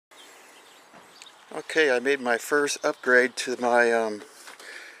Okay, I made my first upgrade to my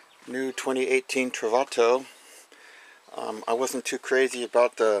new 2018 Travato. I wasn't too crazy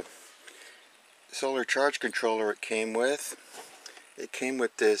about the solar charge controller it came with. It came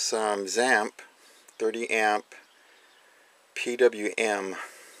with this Zamp 30 amp PWM,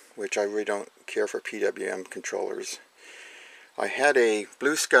 which I really don't care for PWM controllers. I had a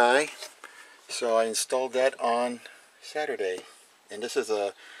Blue Sky, so I installed that on Saturday. And this is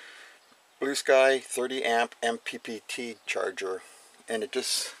a Blue Sky 30 amp MPPT charger, and it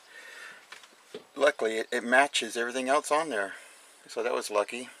just, luckily it matches everything else on there, so that was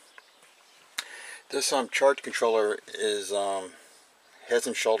lucky. This charge controller is heads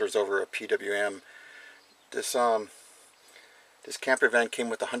and shoulders over a PWM. This camper van came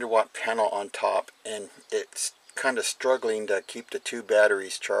with a 100-watt panel on top, and it's kind of struggling to keep the two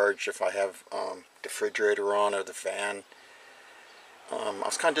batteries charged if I have the refrigerator on or the fan. I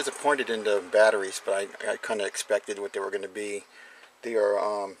was kind of disappointed in the batteries, but I kind of expected what they were going to be. They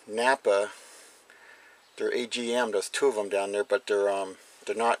are NAPA. They're AGM. There's two of them down there, but they're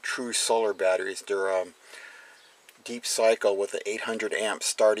not true solar batteries. They're deep cycle with an 800 amp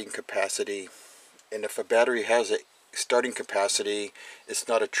starting capacity. And if a battery has a starting capacity, it's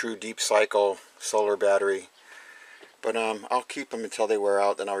not a true deep cycle solar battery. But I'll keep them until they wear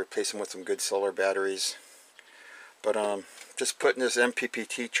out, then I'll replace them with some good solar batteries. But just putting this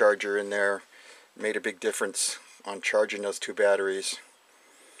MPPT charger in there made a big difference on charging those two batteries,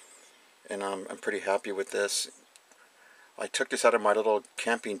 and I'm pretty happy with this. I took this out of my little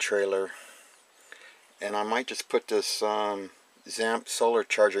camping trailer, and I might just put this Zamp solar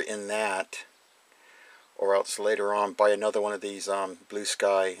charger in that, or else later on buy another one of these Blue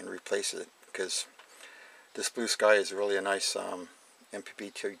Sky and replace it, because this Blue Sky is really a nice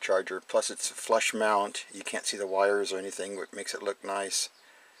MPPT charger. Plus it's flush mount, you can't see the wires or anything, which makes it look nice.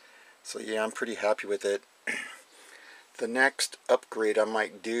 So yeah, I'm pretty happy with it. The next upgrade I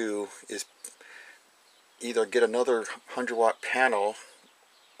might do is either get another 100-watt panel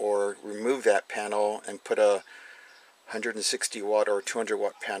or remove that panel and put a 160-watt or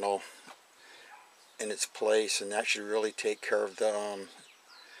 200-watt panel in its place, and that should really take care of the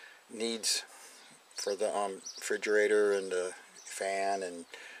needs for the refrigerator and the fan and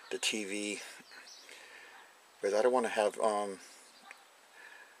the TV, because I don't want to have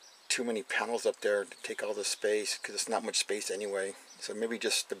too many panels up there to take all the space, because it's not much space anyway. So maybe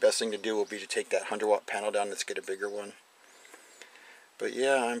just the best thing to do will be to take that 100-watt panel down. Let's get a bigger one. But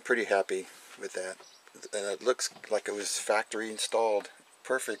yeah, I'm pretty happy with that, and it looks like it was factory installed.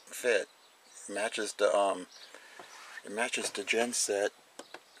 Perfect fit. It matches the gen set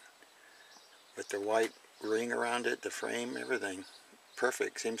with the white ring around it, the frame, everything.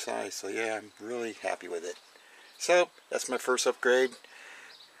 Perfect, same size. So yeah, I'm really happy with it. So that's my first upgrade.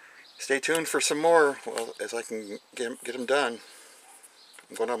 Stay tuned for some more, well, as I can get them done.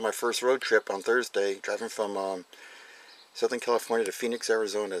 I'm going on my first road trip on Thursday, driving from Southern California to Phoenix,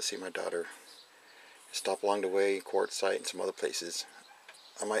 Arizona to see my daughter. Stop along the way, Quartzsite, and some other places.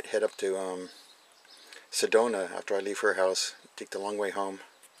 I might head up to Sedona after I leave her house, take the long way home.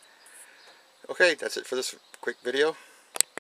 Okay, that's it for this quick video.